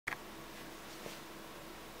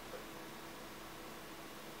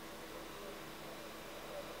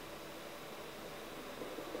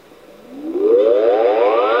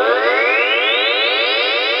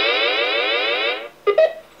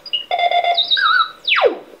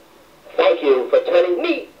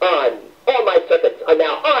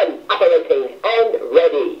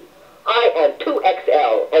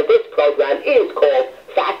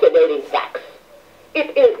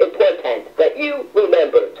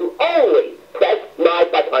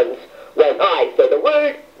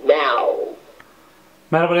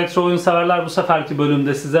Merhaba retro oyun severler. Bu seferki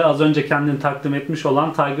bölümde size az önce kendini takdim etmiş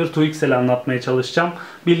olan Tiger 2XL'i anlatmaya çalışacağım.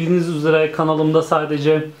 Bildiğiniz üzere kanalımda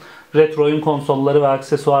sadece retro oyun konsolları ve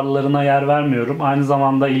aksesuarlarına yer vermiyorum. Aynı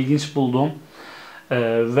zamanda ilginç bulduğum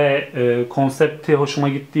ve konsepti hoşuma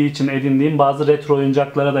gittiği için edindiğim bazı retro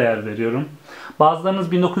oyuncaklara da yer veriyorum.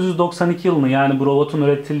 Bazılarınız 1992 yılını, yani bu robotun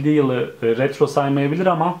üretildiği yılı retro saymayabilir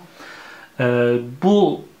ama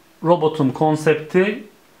bu robotun konsepti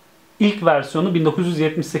İlk versiyonu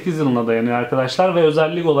 1978 yılına dayanıyor arkadaşlar ve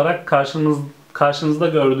özellik olarak karşınızda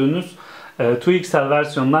gördüğünüz 2XL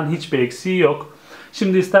versiyonundan hiçbir eksiği yok.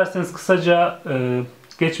 Şimdi isterseniz kısaca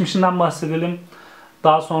geçmişinden bahsedelim.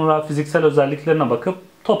 Daha sonra fiziksel özelliklerine bakıp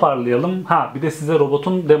toparlayalım. Bir de size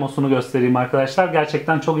robotun demosunu göstereyim arkadaşlar.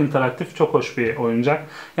 Gerçekten çok interaktif, çok hoş bir oyuncak.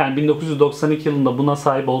 Yani 1992 yılında buna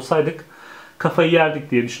sahip olsaydık kafayı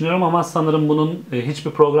yerdik diye düşünüyorum ama sanırım bunun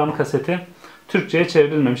hiçbir program kaseti Türkçe'ye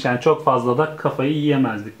çevrilmemiş. Yani çok fazla da kafayı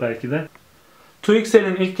yiyemezdik belki de.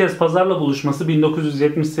 2XL'in ilk kez pazarla buluşması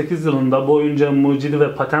 1978 yılında bu oyuncağın mucidi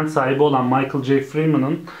ve patent sahibi olan Michael J.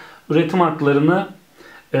 Freeman'ın üretim haklarını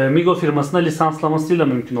MEGO firmasına lisanslamasıyla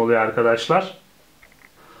mümkün oluyor arkadaşlar.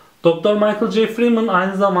 Dr. Michael J. Freeman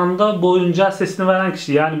aynı zamanda bu oyuncağa sesini veren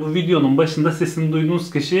kişi. Yani bu videonun başında sesini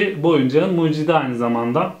duyduğunuz kişi bu oyuncağın mucidi aynı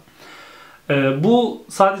zamanda. Bu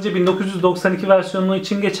sadece 1992 versiyonu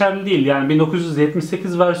için geçerli değil. Yani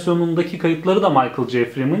 1978 versiyonundaki kayıtları da Michael J.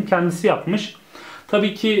 Freeman kendisi yapmış.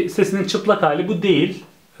 Tabii ki sesinin çıplak hali bu değil.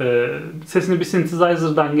 Sesini bir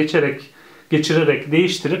synthesizer'dan geçirerek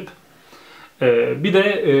değiştirip bir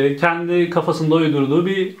de kendi kafasında uydurduğu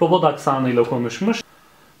bir robot aksanıyla konuşmuş.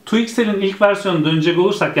 2XL'in ilk versiyonuna dönecek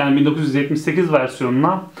olursak, yani 1978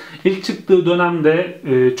 versiyonuna, ilk çıktığı dönemde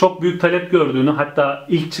çok büyük talep gördüğünü, hatta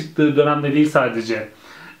ilk çıktığı dönemde değil sadece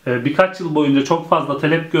birkaç yıl boyunca çok fazla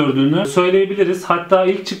talep gördüğünü söyleyebiliriz. Hatta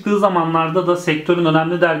ilk çıktığı zamanlarda da sektörün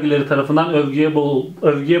önemli dergileri tarafından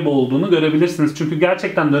övgüye boğulduğunu görebilirsiniz. Çünkü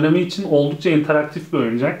gerçekten dönemi için oldukça interaktif bir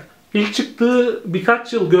oyuncak. İlk çıktığı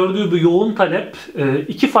birkaç yıl gördüğü bu yoğun talep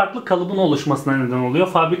iki farklı kalıbın oluşmasına neden oluyor.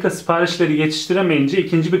 Fabrika siparişleri yetiştiremeyince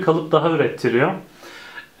ikinci bir kalıp daha ürettiriyor.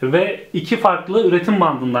 Ve iki farklı üretim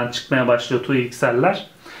bandından çıkmaya başlıyor 2XL'ler.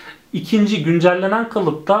 İkinci güncellenen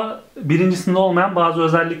kalıpta birincisinde olmayan bazı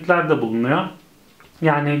özellikler de bulunuyor.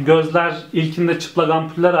 Yani gözler ilkinde çıplak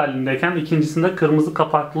ampuller halindeyken ikincisinde kırmızı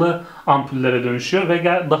kapaklı ampullere dönüşüyor ve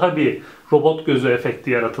daha bir robot gözü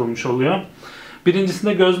efekti yaratılmış oluyor.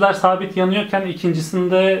 Birincisinde gözler sabit yanıyorken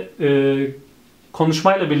ikincisinde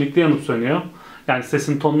konuşmayla birlikte yanıp sönüyor. Yani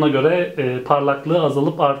sesin tonuna göre parlaklığı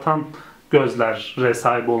azalıp artan gözlere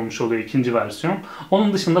sahip olmuş oluyor ikinci versiyon.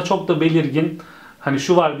 Onun dışında çok da belirgin, hani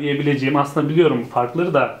şu var diyebileceğim, aslında biliyorum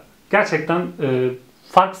farkları da, gerçekten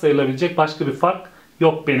fark sayılabilecek başka bir fark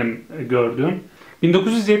yok benim gördüğüm.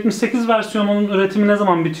 1978 versiyonunun üretimi ne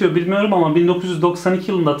zaman bitiyor bilmiyorum ama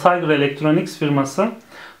 1992 yılında Tiger Electronics firması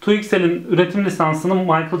 2XL'in üretim lisansını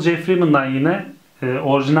Michael J. Freeman'dan, yine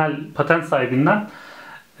orijinal patent sahibinden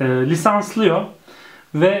lisanslıyor.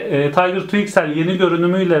 Ve Tiger 2XL yeni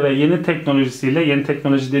görünümüyle ve yeni teknolojisiyle, yeni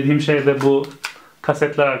teknoloji dediğim şey de bu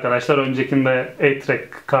kasetler arkadaşlar, öncekinde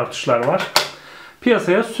A-Track kartuşlar var,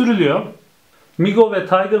 piyasaya sürülüyor. MEGO ve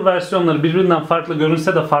Tiger versiyonları birbirinden farklı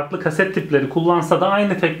görünse de, farklı kaset tipleri kullansa da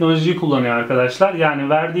aynı teknolojiyi kullanıyor arkadaşlar. Yani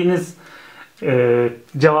verdiğiniz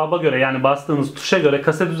cevaba göre, yani bastığınız tuşa göre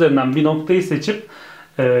kaset üzerinden bir noktayı seçip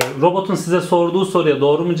robotun size sorduğu soruya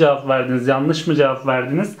doğru mu cevap verdiniz, yanlış mı cevap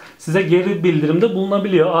verdiniz, size geri bildirimde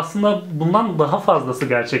bulunabiliyor. Aslında bundan daha fazlası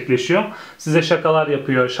gerçekleşiyor. Size şakalar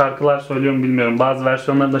yapıyor, şarkılar söylüyor mu bilmiyorum. Bazı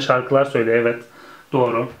versiyonlarında şarkılar söylüyor, evet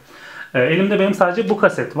doğru. Elimde benim sadece bu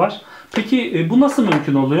kaset var. Peki bu nasıl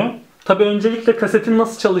mümkün oluyor? Tabii öncelikle kasetin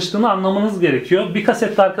nasıl çalıştığını anlamanız gerekiyor. Bir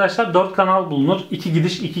kasette arkadaşlar 4 kanal bulunur. 2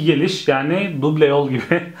 gidiş 2 geliş, yani duble yol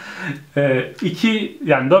gibi.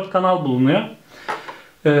 4 kanal bulunuyor.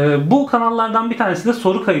 Bu kanallardan bir tanesi de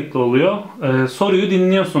soru kayıtlı oluyor. Soruyu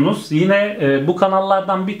dinliyorsunuz. Yine bu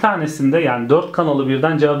kanallardan bir tanesinde, yani 4 kanalı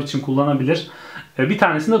birden cevap için kullanabilir. Bir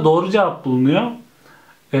tanesinde doğru cevap bulunuyor.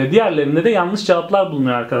 Diğerlerinde de yanlış cevaplar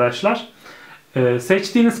bulunuyor arkadaşlar.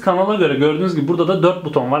 Seçtiğiniz kanala göre, gördüğünüz gibi burada da 4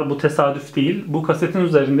 buton var. Bu tesadüf değil. Bu kasetin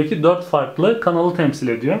üzerindeki 4 farklı kanalı temsil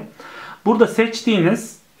ediyor. Burada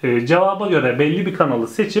seçtiğiniz cevaba göre belli bir kanalı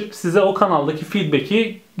seçip size o kanaldaki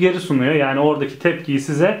feedback'i geri sunuyor. Yani oradaki tepkiyi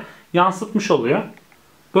size yansıtmış oluyor.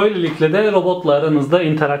 Böylelikle de robotla aranızda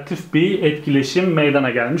interaktif bir etkileşim meydana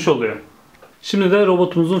gelmiş oluyor. Şimdi de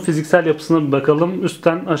robotumuzun fiziksel yapısına bir bakalım.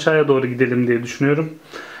 Üstten aşağıya doğru gidelim diye düşünüyorum.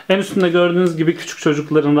 En üstünde gördüğünüz gibi küçük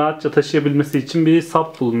çocukların rahatça taşıyabilmesi için bir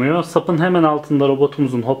sap bulunuyor. Sapın hemen altında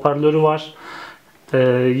robotumuzun hoparlörü var.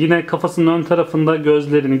 Yine kafasının ön tarafında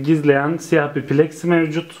gözlerini gizleyen siyah bir plexi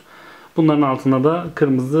mevcut. Bunların altında da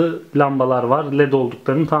kırmızı lambalar var. LED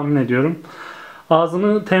olduklarını tahmin ediyorum.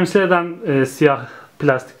 Ağzını temsil eden siyah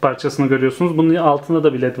plastik parçasını görüyorsunuz. Bunun altında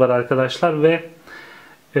da bir LED var arkadaşlar ve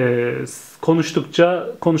konuştukça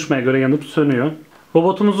konuşmaya göre yanıp sönüyor.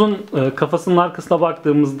 Robotumuzun kafasının arkasına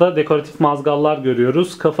baktığımızda dekoratif mazgallar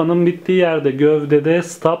görüyoruz. Kafanın bittiği yerde gövdede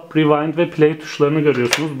stop, rewind ve play tuşlarını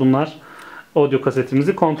görüyorsunuz. Bunlar audio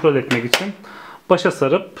kasetimizi kontrol etmek için. Başa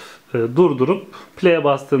sarıp durdurup play'e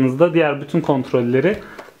bastığınızda diğer bütün kontrolleri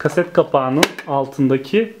kaset kapağının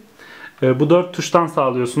altındaki bu 4 tuştan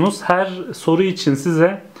sağlıyorsunuz. Her soru için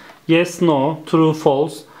size yes, no, true,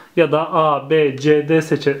 false ya da A,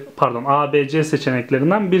 B, C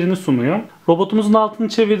seçeneklerinden birini sunuyor. Robotumuzun altını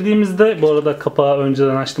çevirdiğimizde, bu arada kapağı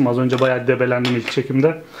önceden açtım, az önce bayağı debelendim ilk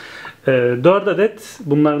çekimde. 4 adet,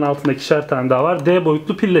 bunların altında ikişer tane daha var. D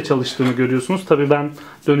boyutlu pille çalıştığını görüyorsunuz. Tabii ben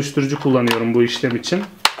dönüştürücü kullanıyorum bu işlem için.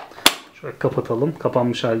 Şöyle kapatalım.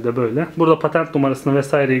 Kapanmış halde böyle. Burada patent numarasını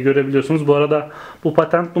vesaireyi görebiliyorsunuz. Bu arada bu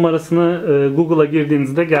patent numarasını Google'a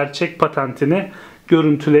girdiğinizde gerçek patentini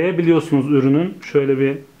görüntüleyebiliyorsunuz ürünün. Şöyle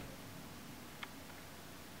bir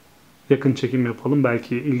yakın çekim yapalım.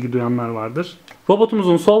 Belki ilgi duyanlar vardır.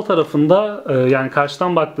 Robotumuzun sol tarafında, yani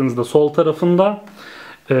karşıdan baktığınızda sol tarafında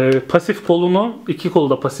pasif kolunu, iki kolu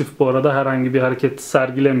da pasif bu arada, herhangi bir hareket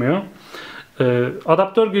sergilemiyor.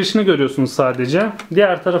 Adaptör girişini görüyorsunuz sadece.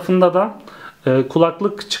 Diğer tarafında da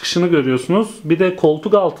kulaklık çıkışını görüyorsunuz. Bir de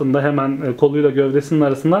koltuk altında hemen koluyla gövdesinin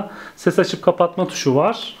arasında ses açıp kapatma tuşu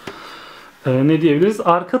var. Ne diyebiliriz?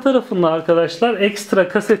 Arka tarafında arkadaşlar ekstra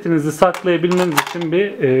kasetinizi saklayabilmeniz için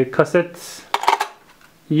bir kaset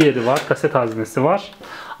yeri var. Kaset haznesi var.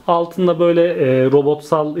 Altında böyle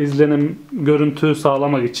robotsal izlenim, görüntü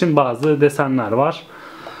sağlamak için bazı desenler var.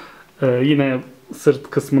 Yine sırt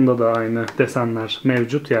kısmında da aynı desenler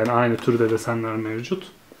mevcut. Yani aynı türde desenler mevcut.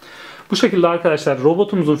 Bu şekilde arkadaşlar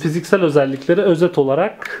robotumuzun fiziksel özellikleri özet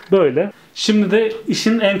olarak böyle. Şimdi de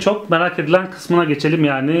işin en çok merak edilen kısmına geçelim.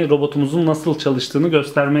 Yani robotumuzun nasıl çalıştığını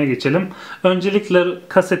göstermeye geçelim. Öncelikle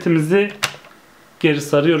kasetimizi geri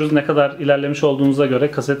sarıyoruz. Ne kadar ilerlemiş olduğunuza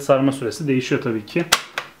göre kaset sarma süresi değişiyor tabii ki.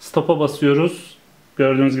 Stop'a basıyoruz.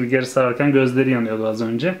 Gördüğünüz gibi geri sararken gözleri yanıyordu az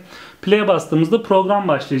önce. Play'e bastığımızda program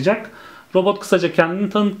başlayacak. Robot kısaca kendini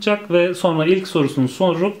tanıtacak ve sonra ilk sorusunu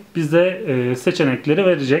sorup bize seçenekleri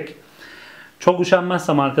verecek. Çok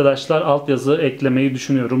üşenmezsem arkadaşlar altyazı eklemeyi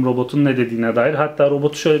düşünüyorum robotun ne dediğine dair. Hatta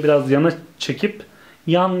robotu şöyle biraz yana çekip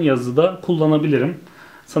yan yazıda kullanabilirim.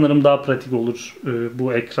 Sanırım daha pratik olur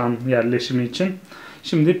bu ekran yerleşimi için.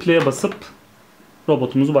 Şimdi play'e basıp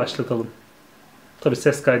robotumuzu başlatalım. Tabi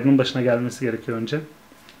ses kaydının başına gelmesi gerekiyor önce.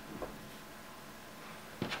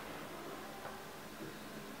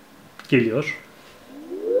 Geliyor.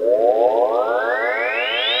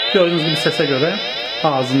 Gördüğünüz gibi sese göre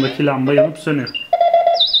ağzındaki lamba yanıp sönüyor.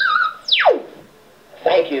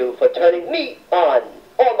 Thank you for turning me on.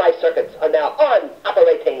 All my circuits are now on,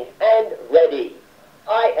 operating, and ready.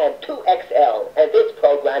 I am 2XL, and this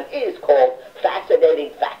program is called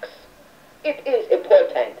Fascinating Facts. It is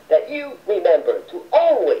important that you remember to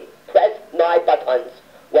always press my buttons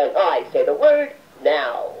when I say the word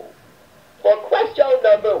now. For question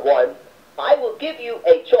number 1, I will give you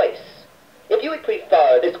a choice. If you would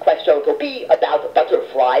prefer this question to be about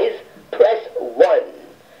butterflies, press 1.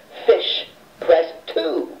 Fish, press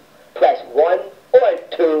 2. Press 1 or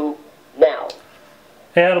 2 now.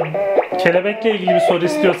 Eğer kelebekle ilgili bir soru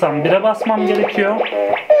istiyorsam 1'e basmam gerekiyor.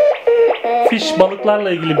 Fish,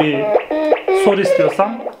 balıklarla ilgili bir soru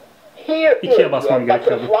istiyorsam 2'ye basmam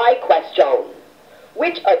gerekiyor. Butterfly question.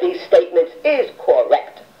 Which of these statements is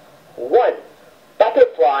correct? 1.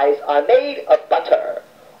 Butterflies are made of butter.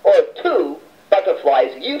 Or 2.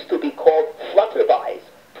 Butterflies used to be called flutterbies.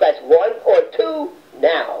 Press 1 or 2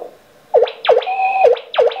 now.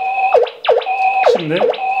 Şimdi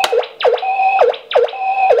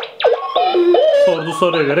sorduğu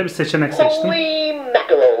soruya göre bir seçenek seçtim. Holy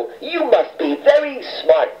mackerel, you must be very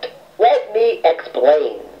smart. Let me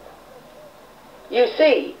explain. You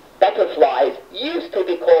see, butterflies used to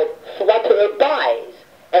be called flutterbies,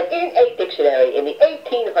 and in a dictionary in the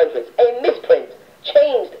 1800s, a misprint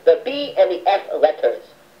changed the B and the F letters.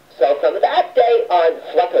 So from that day on,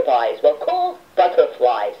 flutterbies were called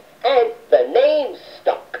butterflies, and the name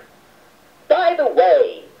stuck. By the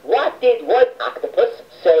way, what did one octopus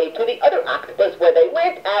say to the other octopus when they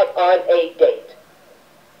went out on a date?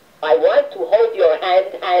 I want to hold your hand.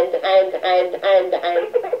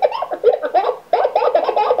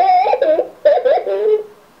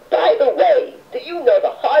 By the way, do you know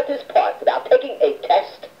the hardest part about taking a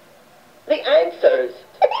test? The answers.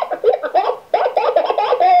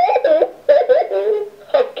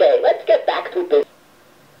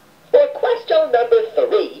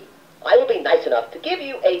 give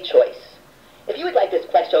you a choice. If you would like this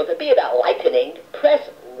question to be about lightning, press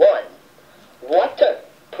 1. Water,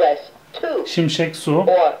 press 2. Şimşek, su.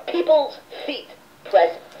 Or people's feet,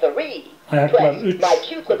 press 3. Ayaklar, Press 3. my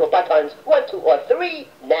cute little buttons 1, 2, or 3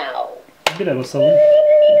 now. 1'e basalım.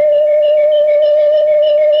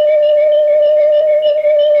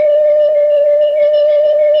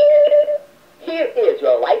 Here is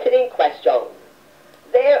your lightning question.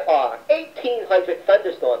 There are 1,800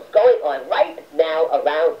 thunderstorms going on right now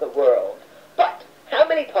around the world. But how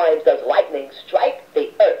many times does lightning strike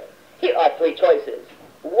the earth? Here are 3 choices.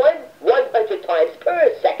 1, 100 times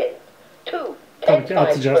per second. 2, 10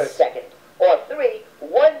 times per second. Or 3,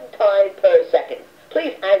 1 time per second.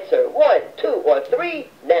 Please answer 1, 2, or 3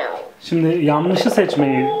 now. Şimdi yanlışı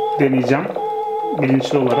seçmeyi deneyeceğim.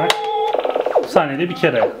 Bilinçli olarak. Saniyede bir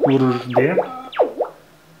kere vurur diye.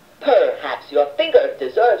 Perhaps your finger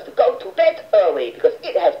deserves to go to bed early because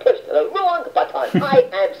it has pushed the wrong button. I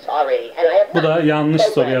am sorry and I have Bu da yanlış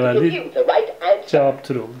soruya programmed to give verdiği you the right answer. cevap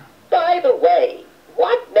türü oldu. By the way,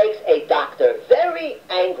 what makes a doctor very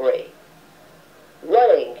angry?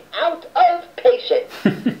 Running out of patience.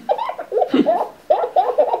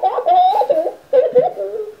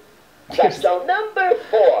 Question number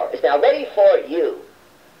 4 is now ready for you.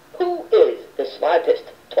 Who is the smartest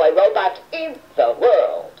toy robot in the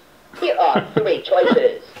world? Here are 3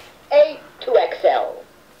 choices. A, 2XL.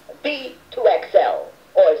 B, 2XL.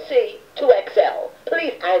 Or C, 2XL.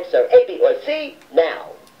 Please answer A, B, or C now.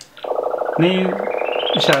 Neyi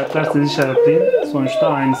işaretlerseniz işaretleyin. Sonuçta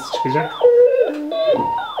aynısı çıkacak.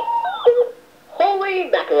 Holy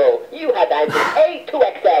mackerel, you have answered A,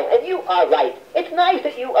 2XL, and you are right. It's nice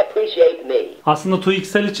that you appreciate me. Aslında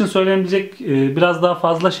 2XL için söylenebilecek biraz daha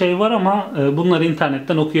fazla şey var ama bunları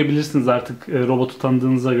internetten okuyabilirsiniz artık robotu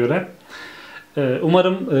tanıdığınıza göre.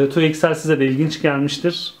 Umarım 2XL size de ilginç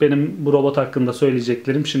gelmiştir. Benim bu robot hakkında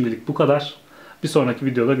söyleyeceklerim şimdilik bu kadar. Bir sonraki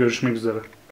videoda görüşmek üzere.